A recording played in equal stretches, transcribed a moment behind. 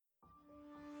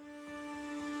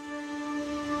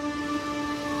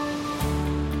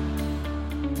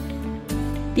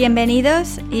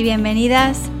Bienvenidos y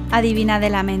bienvenidas a Divina de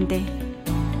la Mente.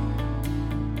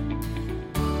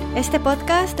 Este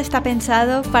podcast está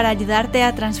pensado para ayudarte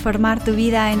a transformar tu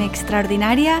vida en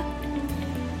extraordinaria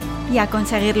y a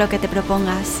conseguir lo que te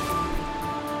propongas.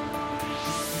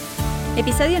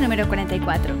 Episodio número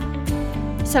 44.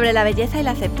 Sobre la belleza y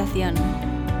la aceptación.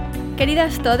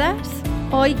 Queridas todas,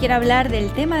 hoy quiero hablar del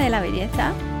tema de la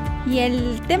belleza y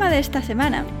el tema de esta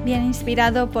semana viene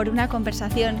inspirado por una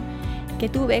conversación que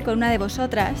tuve con una de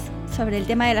vosotras sobre el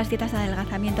tema de las dietas de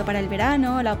adelgazamiento para el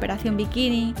verano, la operación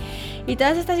bikini y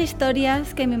todas estas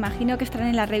historias que me imagino que estarán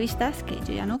en las revistas que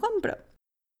yo ya no compro,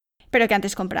 pero que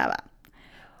antes compraba.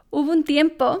 Hubo un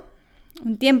tiempo,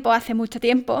 hace mucho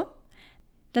tiempo,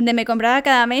 donde me compraba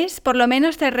cada mes por lo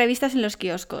menos 3 revistas en los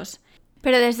kioscos.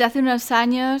 Pero desde hace unos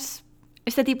años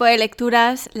este tipo de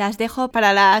lecturas las dejo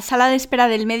para la sala de espera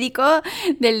del médico,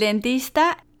 del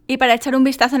dentista y para echar un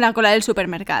vistazo en la cola del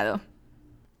supermercado.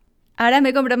 Ahora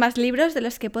me compro más libros de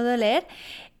los que puedo leer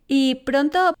y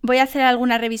pronto voy a hacer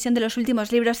alguna revisión de los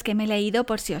últimos libros que me he leído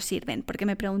por si os sirven, porque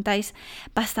me preguntáis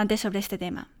bastante sobre este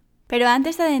tema. Pero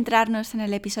antes de adentrarnos en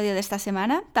el episodio de esta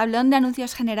semana, tablón de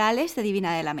anuncios generales de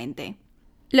Divina de la Mente.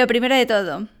 Lo primero de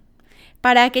todo,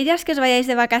 para aquellas que os vayáis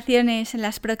de vacaciones en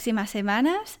las próximas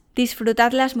semanas,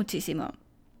 disfrutadlas muchísimo.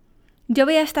 Yo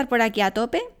voy a estar por aquí a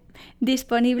tope,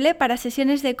 disponible para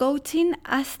sesiones de coaching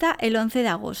hasta el 11 de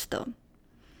agosto.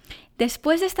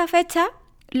 Después de esta fecha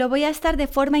lo voy a estar de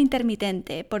forma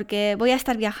intermitente porque voy a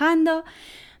estar viajando,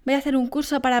 voy a hacer un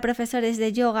curso para profesores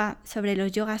de yoga sobre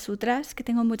los Yoga Sutras, que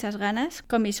tengo muchas ganas,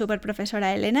 con mi super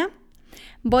profesora Elena.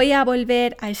 Voy a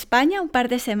volver a España un par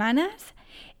de semanas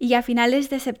y a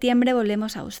finales de septiembre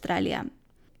volvemos a Australia.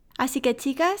 Así que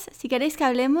chicas, si queréis que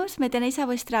hablemos, me tenéis a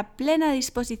vuestra plena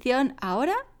disposición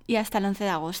ahora y hasta el 11 de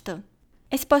agosto.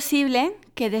 Es posible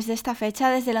que desde esta fecha,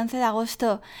 desde el 11 de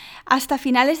agosto hasta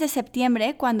finales de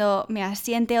septiembre, cuando me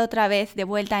asiente otra vez de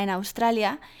vuelta en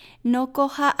Australia, no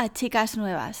coja a chicas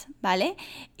nuevas, ¿vale?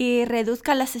 Y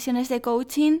reduzca las sesiones de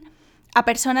coaching a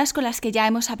personas con las que ya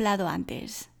hemos hablado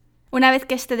antes. Una vez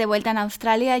que esté de vuelta en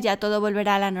Australia ya todo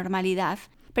volverá a la normalidad,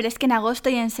 pero es que en agosto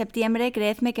y en septiembre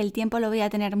creedme que el tiempo lo voy a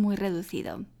tener muy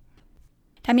reducido.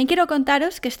 También quiero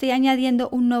contaros que estoy añadiendo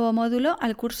un nuevo módulo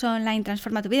al curso online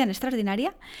Transforma tu vida en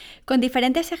extraordinaria, con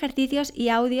diferentes ejercicios y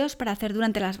audios para hacer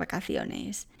durante las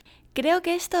vacaciones. Creo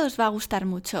que esto os va a gustar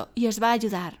mucho y os va a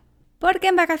ayudar, porque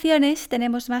en vacaciones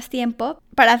tenemos más tiempo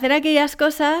para hacer aquellas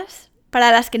cosas para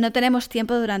las que no tenemos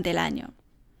tiempo durante el año.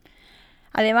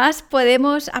 Además,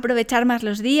 podemos aprovechar más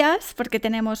los días porque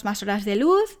tenemos más horas de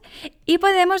luz y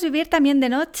podemos vivir también de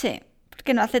noche,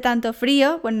 porque no hace tanto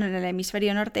frío, bueno, en el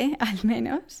hemisferio norte al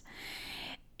menos.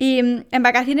 Y en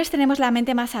vacaciones tenemos la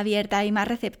mente más abierta y más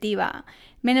receptiva,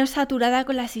 menos saturada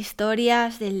con las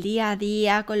historias del día a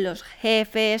día, con los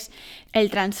jefes,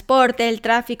 el transporte, el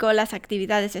tráfico, las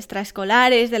actividades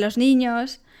extraescolares de los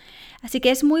niños. Así que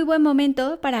es muy buen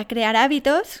momento para crear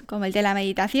hábitos, como el de la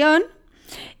meditación,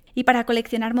 y para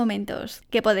coleccionar momentos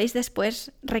que podéis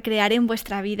después recrear en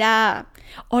vuestra vida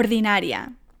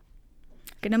ordinaria.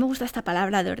 Que no me gusta esta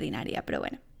palabra de ordinaria, pero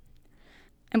bueno.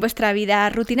 En vuestra vida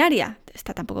rutinaria,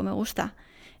 esta tampoco me gusta.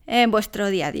 En vuestro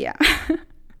día a día.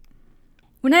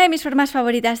 Una de mis formas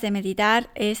favoritas de meditar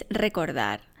es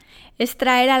recordar. Es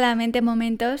traer a la mente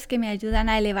momentos que me ayudan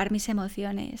a elevar mis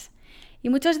emociones. Y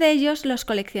muchos de ellos los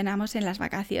coleccionamos en las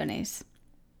vacaciones.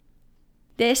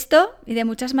 De esto y de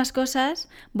muchas más cosas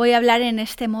voy a hablar en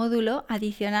este módulo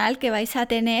adicional que vais a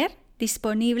tener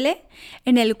disponible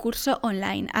en el curso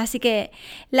online. Así que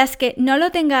las que no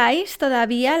lo tengáis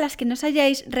todavía, las que no os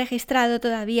hayáis registrado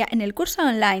todavía en el curso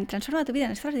online Transforma tu vida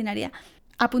en extraordinaria,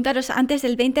 apuntaros antes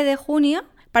del 20 de junio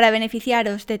para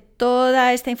beneficiaros de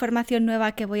toda esta información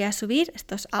nueva que voy a subir,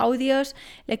 estos audios,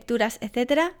 lecturas,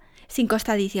 etcétera, sin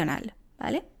coste adicional,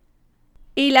 ¿vale?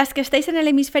 Y las que estáis en el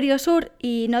hemisferio sur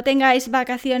y no tengáis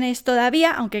vacaciones todavía,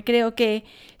 aunque creo que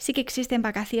sí que existen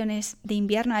vacaciones de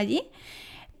invierno allí,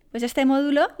 pues este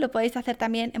módulo lo podéis hacer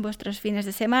también en vuestros fines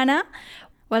de semana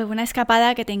o alguna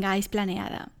escapada que tengáis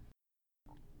planeada.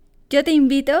 Yo te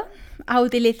invito a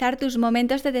utilizar tus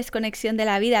momentos de desconexión de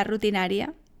la vida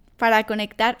rutinaria para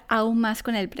conectar aún más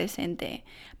con el presente,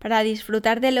 para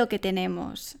disfrutar de lo que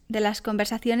tenemos, de las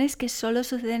conversaciones que solo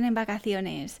suceden en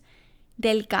vacaciones,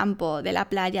 del campo, de la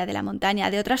playa, de la montaña,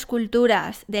 de otras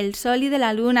culturas, del sol y de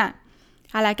la luna,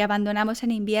 a la que abandonamos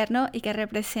en invierno y que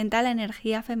representa la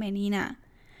energía femenina.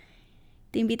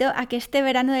 Te invito a que este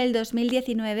verano del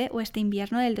 2019 o este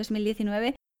invierno del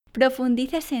 2019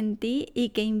 profundices en ti y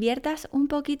que inviertas un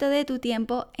poquito de tu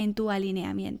tiempo en tu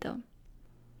alineamiento.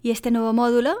 Y este nuevo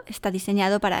módulo está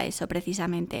diseñado para eso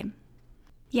precisamente.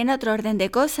 Y en otro orden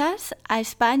de cosas, a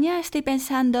España estoy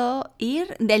pensando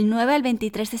ir del 9 al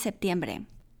 23 de septiembre.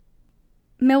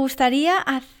 Me gustaría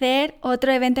hacer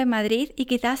otro evento en Madrid y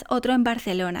quizás otro en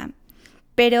Barcelona,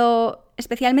 pero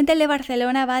especialmente el de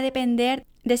Barcelona va a depender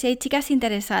de si hay chicas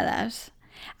interesadas.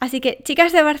 Así que,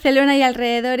 chicas de Barcelona y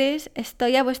alrededores,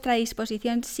 estoy a vuestra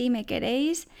disposición si me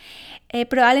queréis.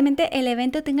 Probablemente el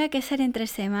evento tenga que ser entre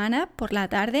semana, por la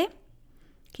tarde,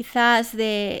 quizás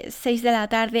de 6 de la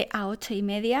tarde a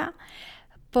 8:30,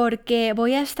 porque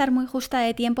voy a estar muy justa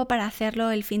de tiempo para hacerlo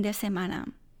el fin de semana.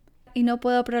 Y no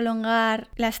puedo prolongar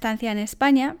la estancia en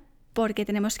España porque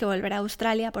tenemos que volver a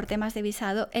Australia por temas de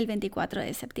visado el 24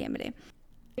 de septiembre.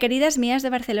 Queridas mías de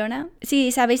Barcelona,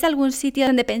 si sabéis algún sitio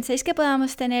donde penséis que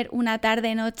podamos tener una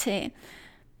tarde-noche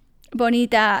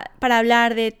bonita para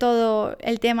hablar de todo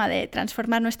el tema de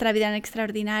transformar nuestra vida en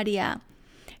extraordinaria,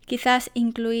 quizás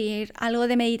incluir algo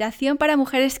de meditación para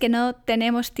mujeres que no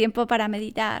tenemos tiempo para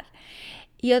meditar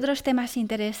y otros temas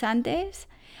interesantes,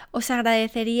 os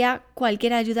agradecería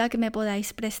cualquier ayuda que me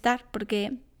podáis prestar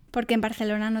porque en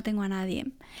Barcelona no tengo a nadie.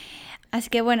 Así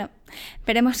que bueno,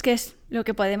 veremos qué es lo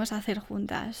que podemos hacer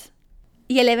juntas.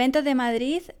 Y el evento de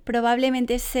Madrid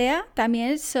probablemente sea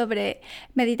también sobre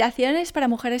meditaciones para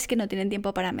mujeres que no tienen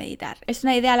tiempo para meditar. Es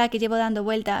una idea a la que llevo dando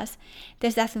vueltas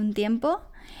desde hace un tiempo.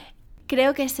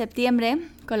 Creo que septiembre,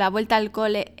 con la vuelta al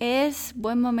cole, es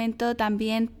buen momento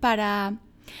también para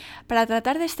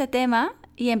tratar de este tema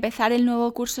y empezar el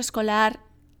nuevo curso escolar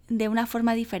de una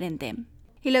forma diferente.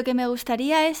 Y lo que me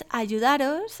gustaría es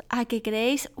ayudaros a que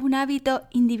creéis un hábito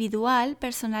individual,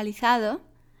 personalizado,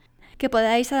 que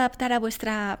podáis adaptar a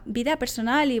vuestra vida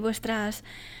personal y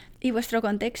vuestro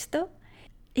contexto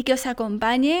y que os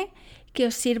acompañe, que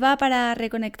os sirva para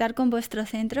reconectar con vuestro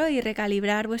centro y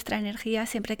recalibrar vuestra energía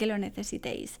siempre que lo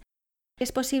necesitéis.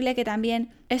 Es posible que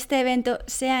también este evento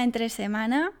sea entre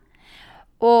semana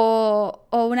o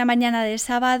una mañana de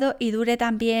sábado y dure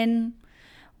también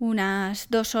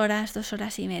unas 2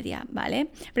 horas y media,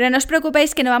 ¿vale? Pero no os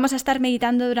preocupéis que no vamos a estar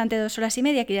meditando durante 2 horas y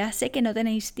media, que ya sé que no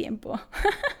tenéis tiempo.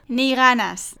 Ni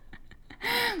ganas.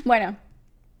 Bueno,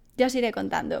 ya os iré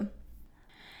contando.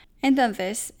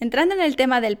 Entonces, entrando en el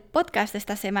tema del podcast de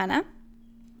esta semana,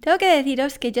 tengo que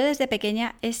deciros que yo desde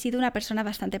pequeña he sido una persona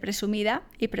bastante presumida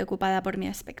y preocupada por mi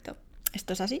aspecto.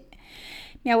 Esto es así.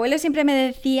 Mi abuelo siempre me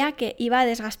decía que iba a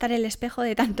desgastar el espejo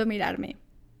de tanto mirarme.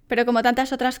 Pero como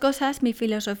tantas otras cosas, mi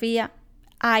filosofía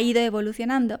ha ido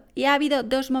evolucionando y ha habido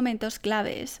 2 momentos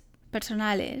claves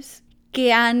personales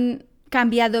que han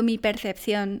cambiado mi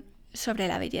percepción sobre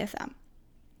la belleza.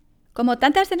 Como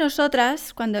tantas de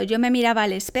nosotras, cuando yo me miraba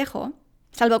al espejo,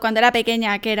 salvo cuando era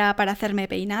pequeña que era para hacerme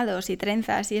peinados y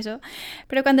trenzas y eso,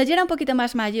 pero cuando yo era un poquito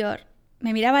más mayor,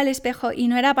 me miraba al espejo y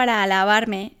no era para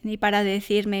alabarme ni para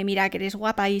decirme, mira que eres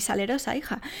guapa y salerosa,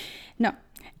 hija. No.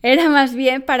 Era más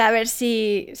bien para ver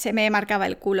si se me marcaba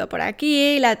el culo por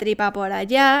aquí, la tripa por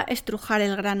allá, estrujar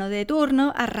el grano de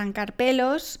turno, arrancar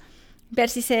pelos, ver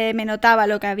si se me notaba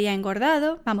lo que había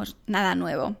engordado. Vamos, nada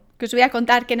nuevo, que os voy a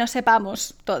contar que no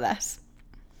sepamos todas.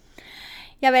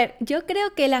 Y a ver, yo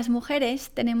creo que las mujeres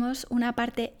tenemos una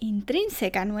parte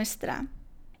intrínseca nuestra,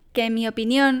 que en mi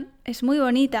opinión es muy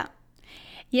bonita,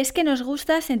 y es que nos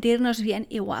gusta sentirnos bien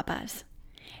y guapas.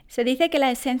 Se dice que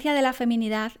la esencia de la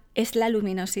feminidad es la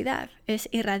luminosidad, es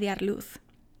irradiar luz.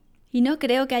 Y no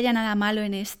creo que haya nada malo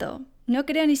en esto. No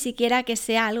creo ni siquiera que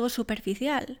sea algo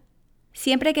superficial.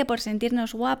 Siempre que por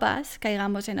sentirnos guapas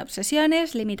caigamos en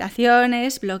obsesiones,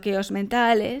 limitaciones, bloqueos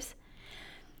mentales.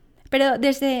 Pero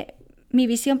desde mi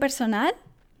visión personal,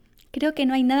 creo que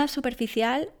no hay nada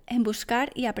superficial en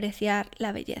buscar y apreciar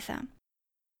la belleza.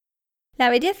 La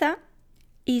belleza,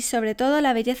 y sobre todo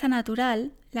la belleza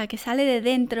natural, la que sale de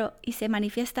dentro y se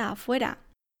manifiesta afuera,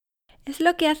 es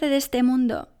lo que hace de este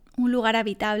mundo un lugar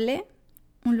habitable,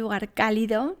 un lugar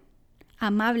cálido,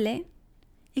 amable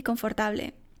y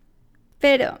confortable.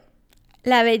 Pero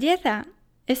la belleza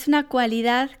es una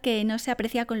cualidad que no se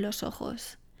aprecia con los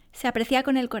ojos, se aprecia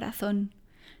con el corazón,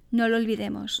 no lo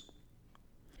olvidemos.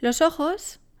 Los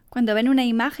ojos, cuando ven una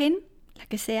imagen, la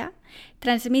que sea,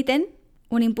 transmiten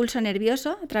un impulso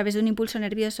nervioso, a través de un impulso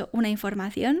nervioso una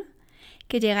información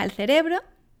que llega al cerebro.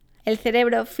 El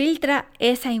cerebro filtra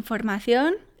esa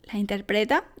información, la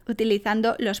interpreta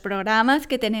utilizando los programas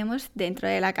que tenemos dentro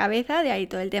de la cabeza, de ahí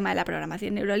todo el tema de la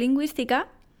programación neurolingüística,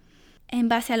 en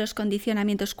base a los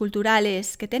condicionamientos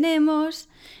culturales que tenemos,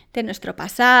 de nuestro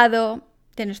pasado,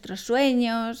 de nuestros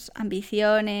sueños,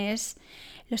 ambiciones,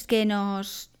 los que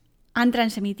nos han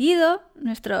transmitido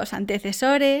nuestros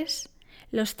antecesores,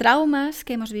 los traumas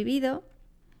que hemos vivido.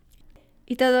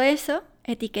 Y todo eso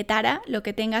etiquetará lo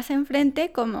que tengas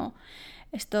enfrente como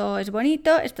Esto es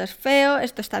bonito, esto es feo,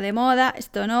 esto está de moda,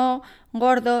 esto no,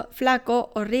 gordo,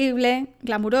 flaco, horrible,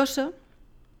 glamuroso.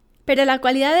 Pero la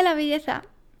cualidad de la belleza,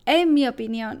 en mi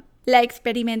opinión, la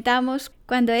experimentamos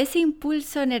cuando ese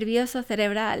impulso nervioso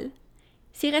cerebral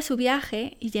sigue su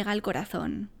viaje y llega al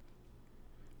corazón.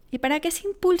 Y para que ese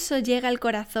impulso llegue al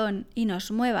corazón y nos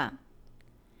mueva,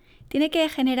 tiene que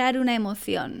generar una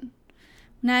emoción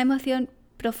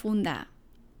profunda,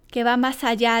 que va más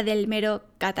allá del mero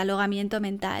catalogamiento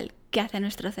mental que hace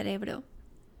nuestro cerebro.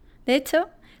 De hecho,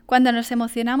 cuando nos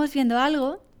emocionamos viendo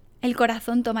algo, el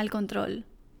corazón toma el control.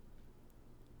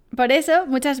 Por eso,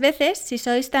 muchas veces, si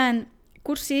sois tan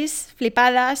cursis,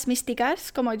 flipadas,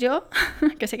 místicas como yo,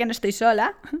 que sé que no estoy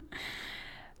sola,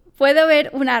 puedo ver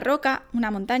una roca,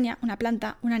 una montaña, una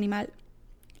planta, un animal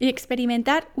y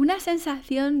experimentar una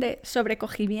sensación de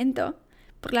sobrecogimiento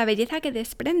por la belleza que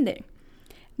desprende,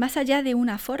 más allá de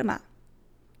una forma.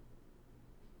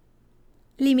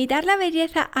 Limitar la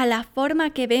belleza a la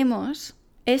forma que vemos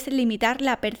es limitar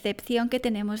la percepción que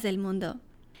tenemos del mundo,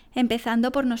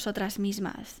 empezando por nosotras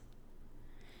mismas.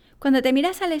 Cuando te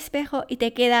miras al espejo y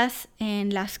te quedas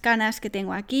en las canas que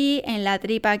tengo aquí, en la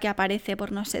tripa que aparece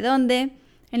por no sé dónde,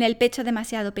 en el pecho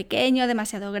demasiado pequeño,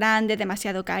 demasiado grande,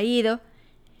 demasiado caído,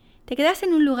 te quedas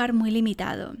en un lugar muy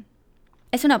limitado.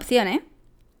 Es una opción, ¿eh?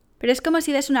 Pero es como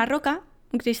si ves una roca,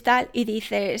 un cristal y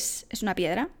dices, es una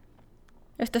piedra.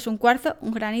 Esto es un cuarzo,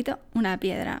 un granito, una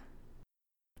piedra.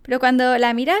 Pero cuando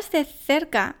la miras de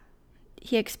cerca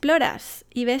y exploras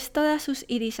y ves todas sus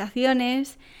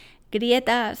irisaciones,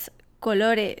 grietas,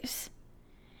 colores,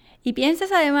 y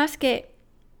piensas además que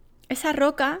esa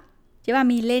roca lleva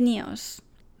milenios,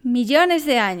 millones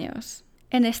de años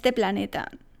en este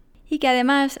planeta, y que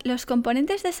además los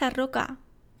componentes de esa roca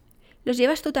los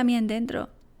llevas tú también dentro,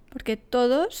 porque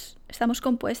todos estamos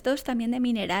compuestos también de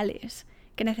minerales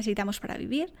que necesitamos para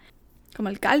vivir, como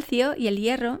el calcio y el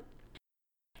hierro.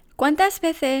 ¿Cuántas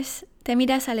veces te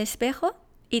miras al espejo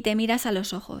y te miras a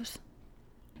los ojos?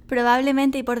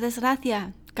 Probablemente y por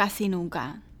desgracia, casi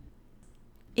nunca.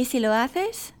 Y si lo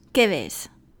haces, ¿qué ves?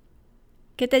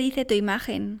 ¿Qué te dice tu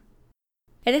imagen?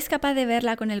 ¿Eres capaz de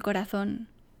verla con el corazón?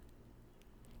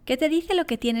 ¿Qué te dice lo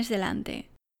que tienes delante?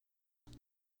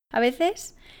 A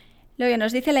veces, lo que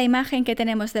nos dice la imagen que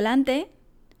tenemos delante,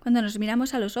 cuando nos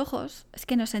miramos a los ojos, es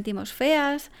que nos sentimos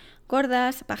feas,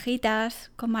 gordas,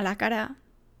 bajitas, con mala cara.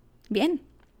 Bien,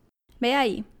 ve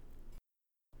ahí.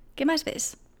 ¿Qué más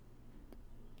ves?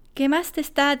 ¿Qué más te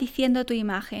está diciendo tu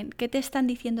imagen? ¿Qué te están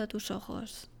diciendo tus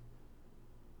ojos?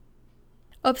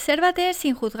 Obsérvate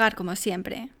sin juzgar, como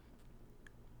siempre.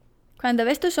 Cuando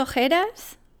ves tus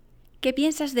ojeras, ¿qué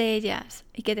piensas de ellas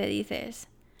y qué te dices?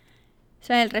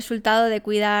 ¿Son el resultado de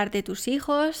cuidar de tus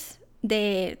hijos,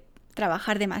 de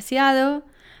trabajar demasiado,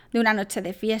 de una noche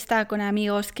de fiesta con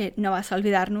amigos que no vas a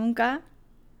olvidar nunca?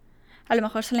 A lo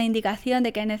mejor son la indicación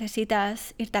de que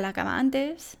necesitas irte a la cama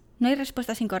antes. No hay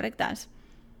respuestas incorrectas.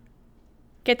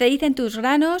 ¿Qué te dicen tus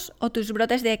granos o tus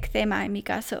brotes de eczema, en mi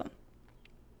caso?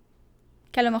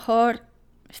 Que a lo mejor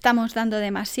estamos dando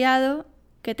demasiado,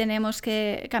 que tenemos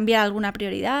que cambiar alguna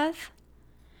prioridad,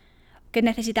 que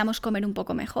necesitamos comer un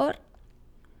poco mejor.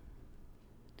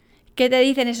 ¿Qué te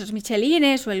dicen esos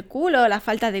michelines o el culo o la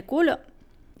falta de culo?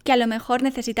 Que a lo mejor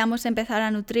necesitamos empezar a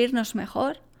nutrirnos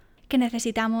mejor, que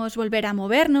necesitamos volver a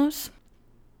movernos,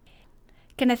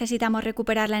 que necesitamos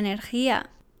recuperar la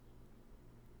energía.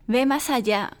 Ve más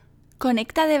allá,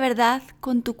 conecta de verdad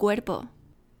con tu cuerpo.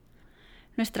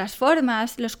 Nuestras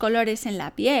formas, los colores en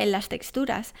la piel, las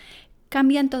texturas,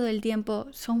 cambian todo el tiempo,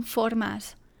 son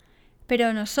formas.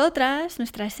 Pero nosotras,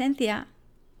 nuestra esencia,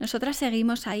 nosotras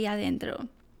seguimos ahí adentro.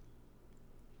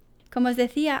 Como os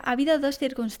decía, ha habido 2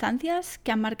 circunstancias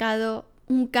que han marcado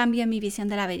un cambio en mi visión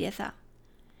de la belleza.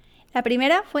 La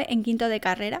primera fue en quinto de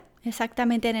carrera,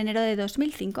 exactamente en enero de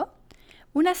 2005,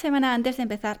 una semana antes de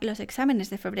empezar los exámenes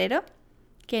de febrero,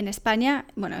 que en España,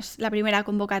 es la primera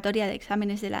convocatoria de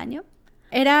exámenes del año.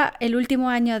 Era el último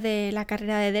año de la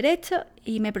carrera de Derecho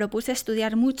y me propuse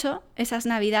estudiar mucho esas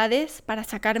navidades para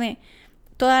sacarme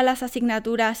todas las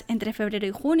asignaturas entre febrero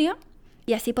y junio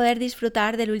y así poder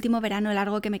disfrutar del último verano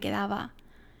largo que me quedaba.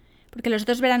 Porque los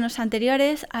 2 veranos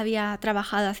anteriores había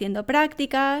trabajado haciendo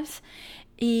prácticas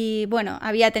y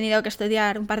había tenido que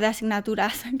estudiar un par de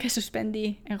asignaturas que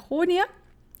suspendí en junio.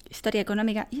 Historia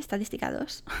Económica y Estadística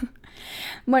 2.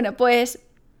 Pues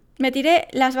me tiré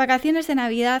las vacaciones de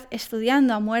Navidad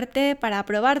estudiando a muerte para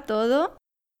probar todo,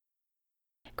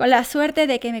 con la suerte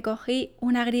de que me cogí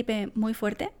una gripe muy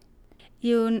fuerte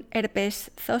y un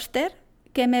herpes zóster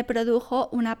que me produjo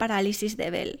una parálisis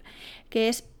de Bell, que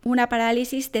es una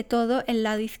parálisis de todo el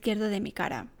lado izquierdo de mi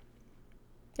cara.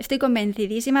 Estoy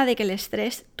convencidísima de que el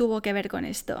estrés tuvo que ver con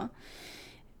esto.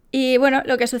 Y bueno,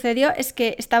 lo que sucedió es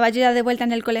que estaba yo ya de vuelta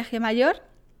en el colegio mayor,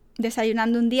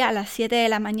 desayunando un día a las 7 de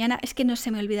la mañana, es que no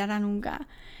se me olvidará nunca.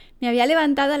 Me había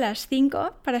levantado a las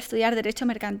 5 para estudiar Derecho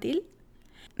Mercantil.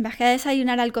 Bajé a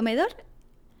desayunar al comedor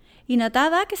y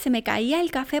notaba que se me caía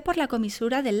el café por la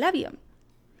comisura del labio.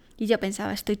 Y yo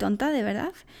pensaba, estoy tonta, de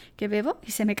verdad, que bebo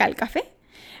y se me cae el café.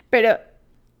 Pero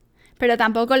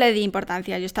tampoco le di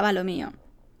importancia, yo estaba a lo mío.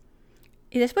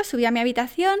 Y después subí a mi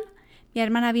habitación, mi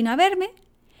hermana vino a verme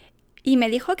y me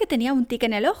dijo que tenía un tic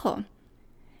en el ojo.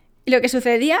 Y lo que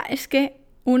sucedía es que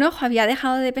un ojo había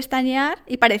dejado de pestañear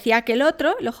y parecía que el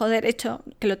otro, el ojo derecho,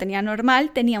 que lo tenía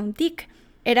normal, tenía un tic.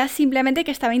 Era simplemente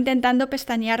que estaba intentando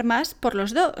pestañear más por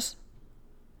los dos.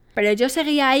 Pero yo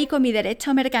seguía ahí con mi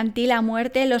derecho mercantil a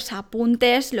muerte, los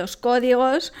apuntes, los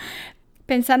códigos,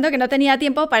 pensando que no tenía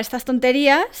tiempo para estas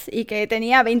tonterías y que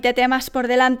tenía 20 temas por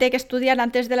delante que estudiar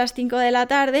antes de las 5 de la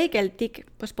tarde y que el tic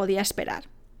pues podía esperar.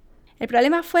 El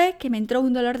problema fue que me entró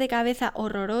un dolor de cabeza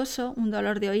horroroso, un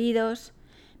dolor de oídos.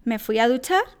 Me fui a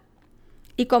duchar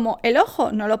y como el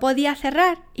ojo no lo podía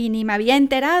cerrar y ni me había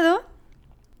enterado,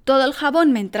 todo el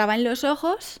jabón me entraba en los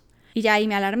ojos y ya ahí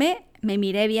me alarmé, me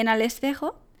miré bien al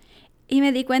espejo y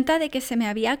me di cuenta de que se me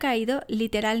había caído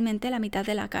literalmente la mitad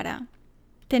de la cara.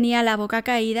 Tenía la boca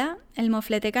caída, el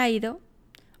moflete caído,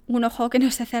 un ojo que no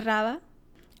se cerraba.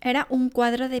 Era un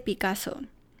cuadro de Picasso.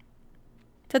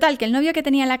 Total, que el novio que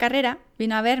tenía en la carrera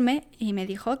vino a verme y me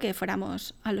dijo que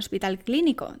fuéramos al Hospital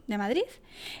Clínico de Madrid.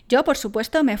 Yo, por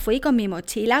supuesto, me fui con mi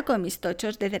mochila, con mis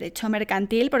tochos de Derecho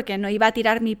Mercantil, porque no iba a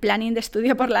tirar mi planning de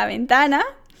estudio por la ventana.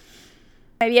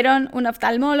 Me vieron un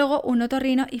oftalmólogo, un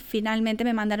otorrino y finalmente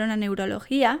me mandaron a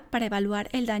neurología para evaluar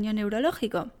el daño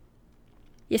neurológico.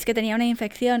 Y es que tenía una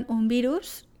infección, un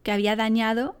virus que había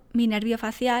dañado mi nervio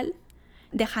facial,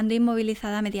 dejando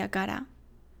inmovilizada media cara.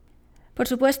 Por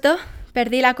supuesto,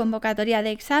 perdí la convocatoria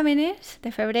de exámenes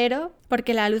de febrero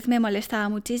porque la luz me molestaba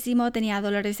muchísimo, tenía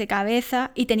dolores de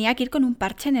cabeza y tenía que ir con un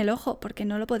parche en el ojo porque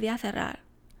no lo podía cerrar.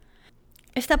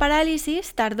 Esta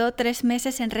parálisis tardó 3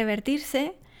 meses en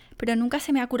revertirse, pero nunca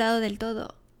se me ha curado del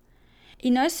todo.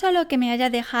 Y no es solo que me haya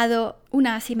dejado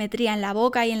una asimetría en la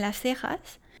boca y en las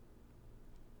cejas,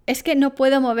 es que no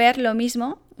puedo mover lo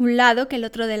mismo un lado que el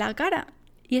otro de la cara.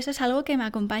 Y eso es algo que me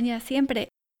acompaña siempre.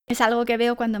 Es algo que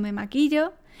veo cuando me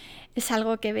maquillo, es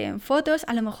algo que veo en fotos,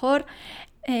 a lo mejor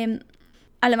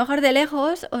de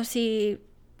lejos, o si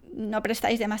no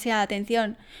prestáis demasiada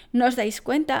atención, no os dais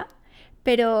cuenta,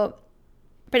 pero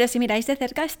si miráis de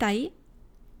cerca está ahí.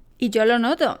 Y yo lo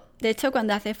noto. De hecho,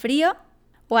 cuando hace frío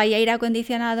o hay aire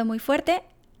acondicionado muy fuerte,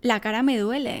 la cara me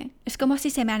duele. Es como si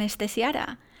se me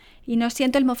anestesiara. Y no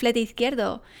siento el moflete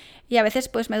izquierdo. Y a veces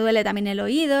pues me duele también el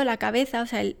oído, la cabeza,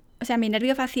 o sea, mi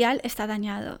nervio facial está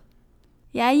dañado.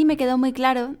 Y ahí me quedó muy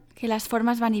claro que las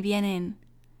formas van y vienen.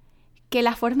 Que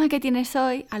la forma que tienes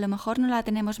hoy a lo mejor no la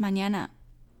tenemos mañana.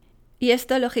 Y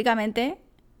esto, lógicamente,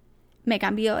 me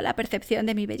cambió la percepción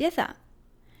de mi belleza.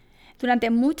 Durante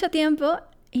mucho tiempo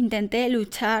intenté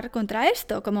luchar contra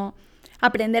esto, como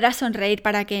aprender a sonreír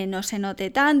para que no se note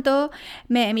tanto,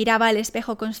 me miraba al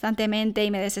espejo constantemente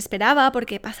y me desesperaba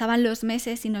porque pasaban los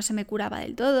meses y no se me curaba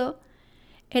del todo.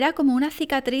 Era como una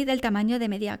cicatriz del tamaño de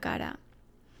media cara.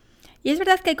 Y es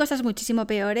verdad que hay cosas muchísimo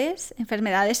peores,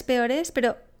 enfermedades peores,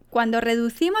 pero cuando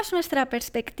reducimos nuestra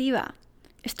perspectiva,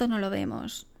 esto no lo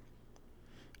vemos.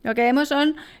 Lo que vemos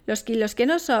son los kilos que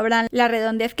nos sobran, la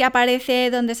redondez que aparece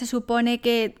donde se supone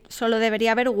que solo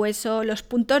debería haber hueso, los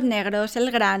puntos negros, el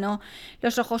grano,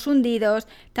 los ojos hundidos,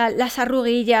 las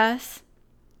arruguillas.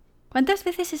 ¿Cuántas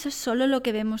veces eso es solo lo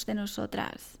que vemos de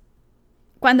nosotras?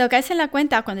 Cuando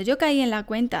yo caí en la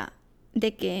cuenta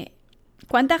de que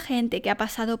cuánta gente que ha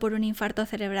pasado por un infarto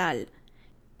cerebral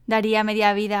daría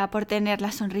media vida por tener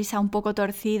la sonrisa un poco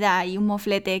torcida y un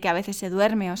moflete que a veces se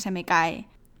duerme o se me cae.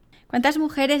 ¿Cuántas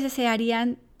mujeres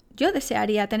yo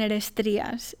desearía tener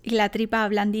estrías y la tripa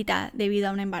blandita debido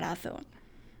a un embarazo?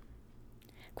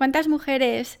 ¿Cuántas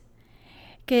mujeres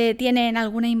que tienen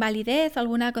alguna invalidez o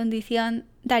alguna condición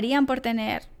darían por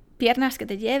tener piernas que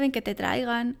te lleven, que te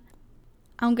traigan?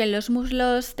 Aunque en los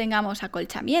muslos tengamos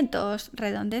acolchamientos,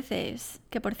 redondeces,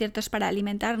 que por cierto es para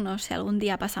alimentarnos si algún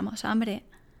día pasamos hambre.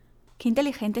 Qué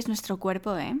inteligente es nuestro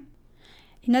cuerpo, ¿eh?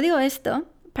 Y no digo esto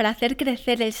para hacer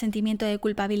crecer el sentimiento de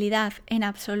culpabilidad en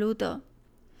absoluto,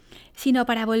 sino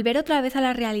para volver otra vez a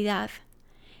la realidad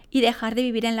y dejar de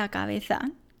vivir en la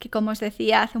cabeza, que como os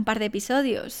decía hace un par de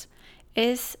episodios,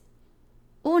 es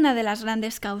una de las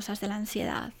grandes causas de la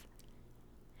ansiedad.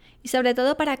 Y sobre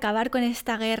todo para acabar con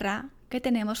esta guerra que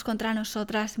tenemos contra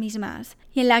nosotras mismas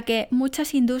y en la que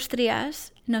muchas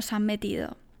industrias nos han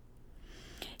metido.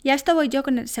 Y a esto voy yo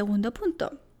con el segundo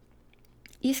punto.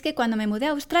 Y es que cuando me mudé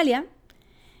a Australia,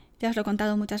 ya os lo he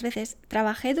contado muchas veces,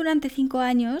 trabajé durante 5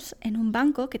 años en un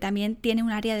banco que también tiene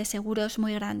un área de seguros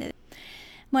muy grande.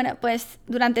 Bueno, pues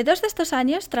durante 2 de estos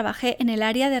años trabajé en el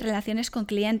área de relaciones con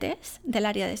clientes del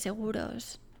área de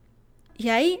seguros. Y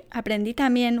ahí aprendí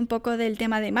también un poco del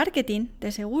tema de marketing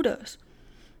de seguros.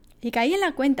 Y caí en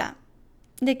la cuenta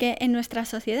de que en nuestra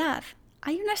sociedad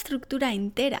hay una estructura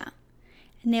entera,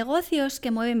 negocios que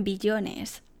mueven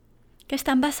billones, que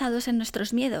están basados en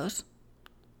nuestros miedos.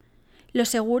 Los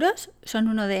seguros son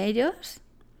uno de ellos.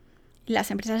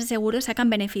 Las empresas de seguros sacan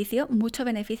beneficio, mucho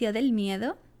beneficio del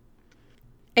miedo.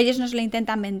 Ellos nos lo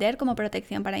intentan vender como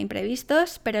protección para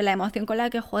imprevistos, pero la emoción con la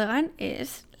que juegan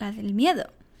es la del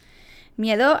miedo.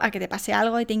 Miedo a que te pase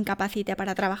algo y te incapacite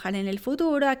para trabajar en el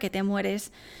futuro, a que te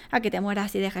mueras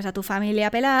y dejes a tu familia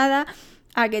pelada,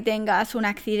 a que tengas un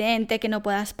accidente que no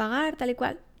puedas pagar, tal y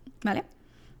cual, ¿vale?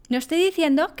 No estoy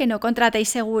diciendo que no contratéis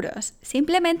seguros,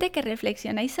 simplemente que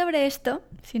reflexionéis sobre esto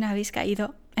si no habéis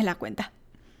caído en la cuenta.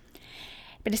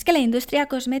 Pero es que la industria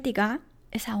cosmética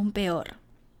es aún peor.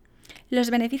 Los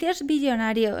beneficios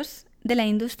billonarios de la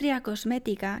industria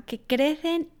cosmética que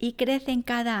crecen y crecen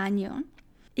cada año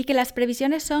y que las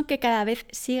previsiones son que cada vez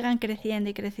sigan creciendo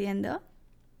y creciendo.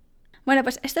 Bueno,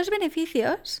 pues estos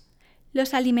beneficios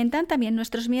los alimentan también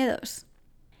nuestros miedos.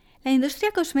 La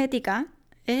industria cosmética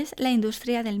es la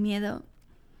industria del miedo.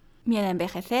 Miedo a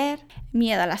envejecer,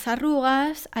 miedo a las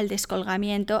arrugas, al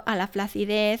descolgamiento, a la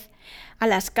flacidez, a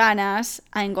las canas,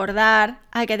 a engordar,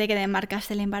 a que te queden marcas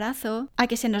del embarazo, a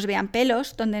que se nos vean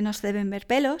pelos donde no se deben ver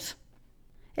pelos.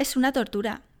 Es una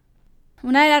tortura.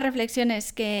 Una de las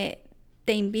reflexiones que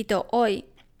te invito hoy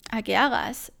a que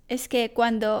hagas es que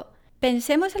cuando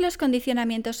pensemos en los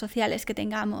condicionamientos sociales que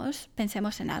tengamos,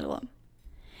 pensemos en algo.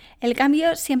 El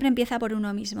cambio siempre empieza por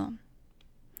uno mismo.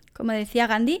 Como decía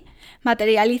Gandhi,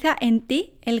 materializa en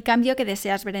ti el cambio que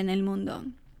deseas ver en el mundo.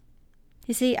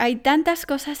 Y sí, hay tantas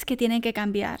cosas que tienen que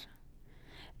cambiar,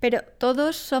 pero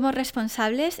todos somos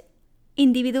responsables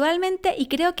individualmente y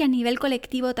creo que a nivel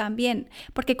colectivo también,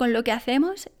 porque con lo que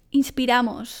hacemos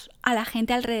inspiramos a la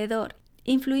gente alrededor.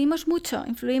 Influimos mucho,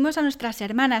 influimos a nuestras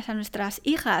hermanas, a nuestras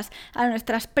hijas, a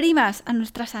nuestras primas, a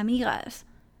nuestras amigas.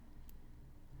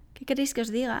 ¿Qué queréis que os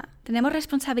diga? Tenemos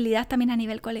responsabilidad también a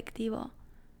nivel colectivo.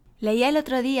 Leía el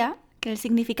otro día que el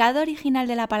significado original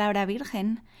de la palabra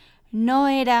virgen no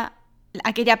era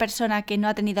aquella persona que no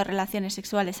ha tenido relaciones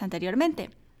sexuales anteriormente,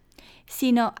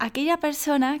 sino aquella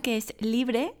persona que es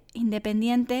libre,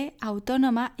 independiente,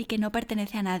 autónoma y que no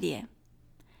pertenece a nadie.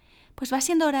 Pues va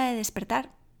siendo hora de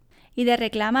despertar y de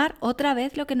reclamar otra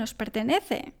vez lo que nos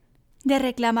pertenece, de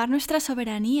reclamar nuestra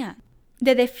soberanía,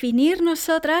 de definir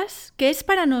nosotras qué es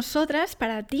para nosotras,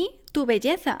 para ti, tu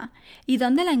belleza y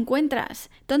dónde la encuentras,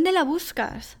 dónde la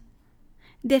buscas.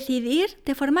 Decidir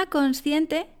de forma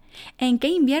consciente en qué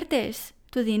inviertes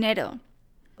tu dinero,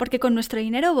 porque con nuestro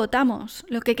dinero votamos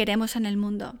lo que queremos en el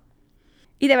mundo.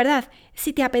 Y de verdad,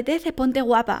 si te apetece, ponte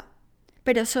guapa,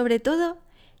 pero sobre todo,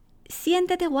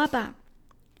 siéntete guapa.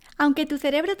 Aunque tu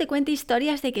cerebro te cuente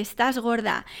historias de que estás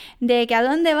gorda, de que a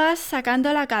dónde vas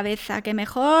sacando la cabeza, que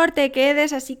mejor te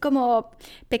quedes así como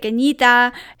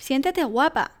pequeñita, siéntete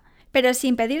guapa, pero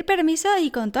sin pedir permiso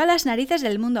y con todas las narices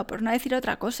del mundo, por no decir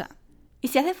otra cosa. Y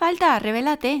si hace falta,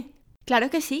 revélate. Claro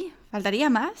que sí, faltaría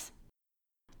más.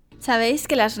 Sabéis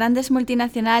que las grandes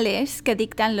multinacionales que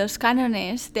dictan los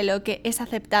cánones de lo que es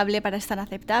aceptable para estar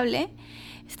aceptable,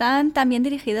 están también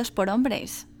dirigidos por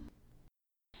hombres.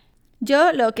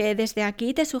 Yo lo que desde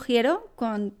aquí te sugiero,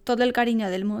 con todo el cariño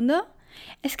del mundo,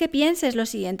 es que pienses lo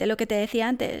siguiente, lo que te decía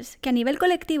antes, que a nivel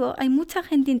colectivo hay mucha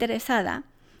gente interesada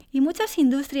y muchas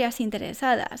industrias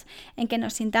interesadas en que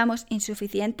nos sintamos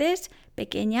insuficientes,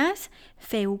 pequeñas,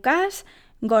 feucas,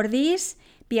 gordis,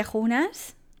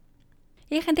 viejunas.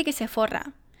 Y hay gente que se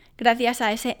forra gracias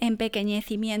a ese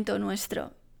empequeñecimiento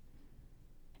nuestro.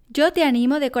 Yo te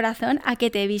animo de corazón a que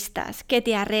te vistas, que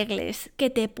te arregles, que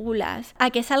te pulas, a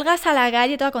que salgas a la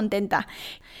calle toda contenta,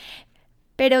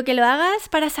 pero que lo hagas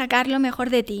para sacar lo mejor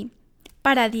de ti,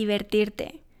 para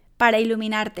divertirte, para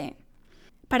iluminarte,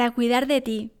 para cuidar de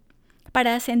ti,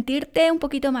 para sentirte un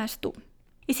poquito más tú.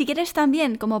 Y si quieres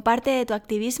también como parte de tu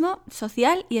activismo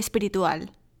social y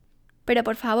espiritual. Pero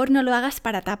por favor no lo hagas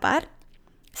para tapar,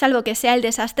 salvo que sea el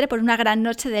desastre por una gran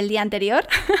noche del día anterior.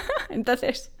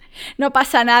 Entonces, no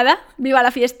pasa nada, viva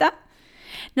la fiesta.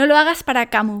 No lo hagas para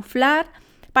camuflar,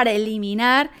 para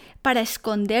eliminar, para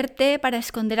esconderte, para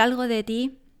esconder algo de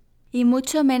ti, y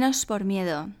mucho menos por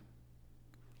miedo.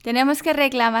 Tenemos que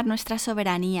reclamar nuestra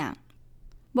soberanía,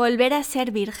 volver a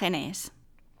ser vírgenes.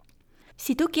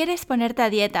 Si tú quieres ponerte a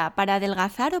dieta para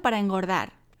adelgazar o para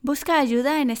engordar, Busca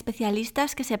ayuda en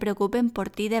especialistas que se preocupen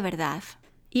por ti de verdad.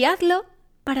 Y hazlo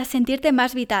para sentirte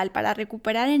más vital, para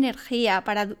recuperar energía,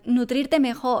 para nutrirte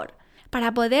mejor,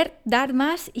 para poder dar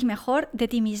más y mejor de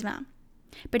ti misma,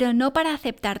 pero no para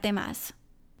aceptarte más.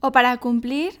 O para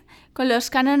cumplir con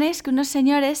los cánones que unos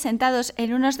señores sentados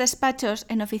en unos despachos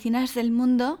en oficinas del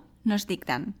mundo nos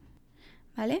dictan.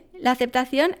 ¿Vale? La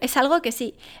aceptación es algo que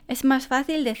sí, es más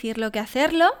fácil decirlo que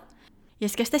hacerlo, y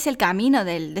es que este es el camino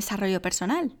del desarrollo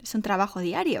personal, es un trabajo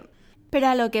diario. Pero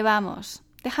a lo que vamos,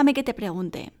 déjame que te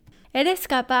pregunte, ¿eres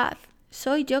capaz,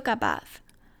 soy yo capaz,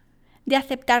 de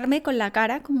aceptarme con la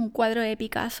cara como un cuadro de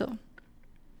Picasso?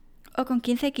 ¿O con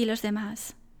 15 kilos de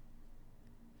más?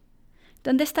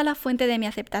 ¿Dónde está la fuente de mi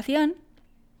aceptación?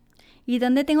 ¿Y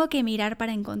dónde tengo que mirar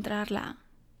para encontrarla?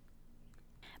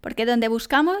 Porque donde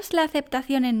buscamos la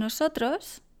aceptación en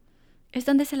nosotros, es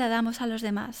donde se la damos a los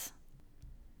demás.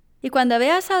 Y cuando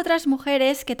veas a otras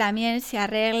mujeres que también se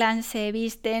arreglan, se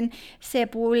visten, se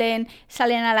pulen,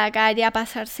 salen a la calle a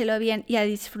pasárselo bien y a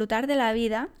disfrutar de la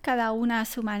vida, cada una a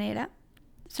su manera,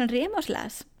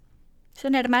 sonriémoslas.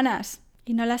 Son hermanas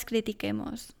y no las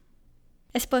critiquemos.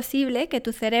 Es posible que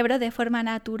tu cerebro de forma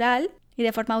natural y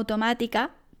de forma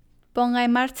automática ponga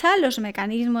en marcha los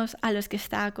mecanismos a los que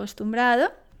está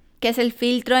acostumbrado, que es el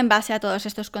filtro en base a todos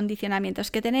estos condicionamientos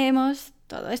que tenemos,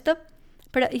 todo esto,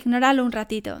 pero ignóralo un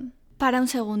ratito. Para un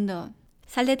segundo,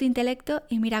 sal de tu intelecto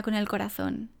y mira con el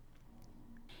corazón.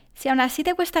 Si aún así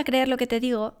te cuesta creer lo que te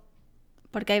digo,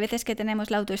 porque hay veces que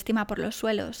tenemos la autoestima por los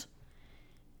suelos,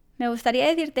 me gustaría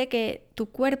decirte que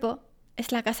tu cuerpo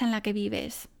es la casa en la que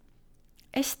vives.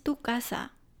 Es tu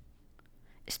casa,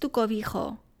 es tu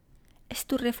cobijo, es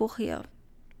tu refugio.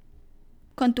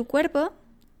 Con tu cuerpo,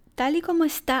 tal y como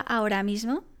está ahora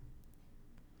mismo,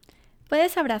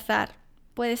 puedes abrazar,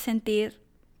 puedes sentir,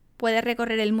 puedes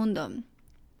recorrer el mundo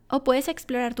o puedes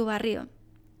explorar tu barrio.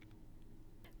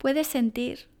 Puedes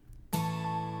sentir,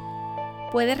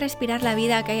 puedes respirar la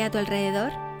vida que hay a tu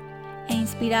alrededor e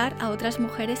inspirar a otras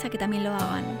mujeres a que también lo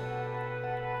hagan.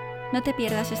 No te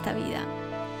pierdas esta vida.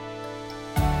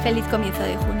 Feliz comienzo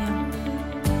de junio.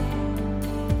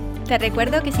 Te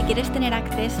recuerdo que si quieres tener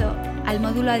acceso al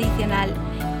módulo adicional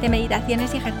de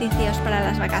meditaciones y ejercicios para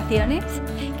las vacaciones,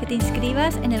 que te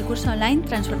inscribas en el curso online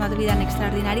Transforma tu vida en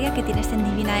extraordinaria que tienes en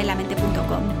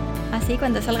divinadelamente.com. Así,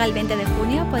 cuando salga el 20 de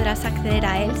junio podrás acceder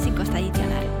a él sin coste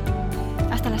adicional.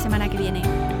 Hasta la semana que viene.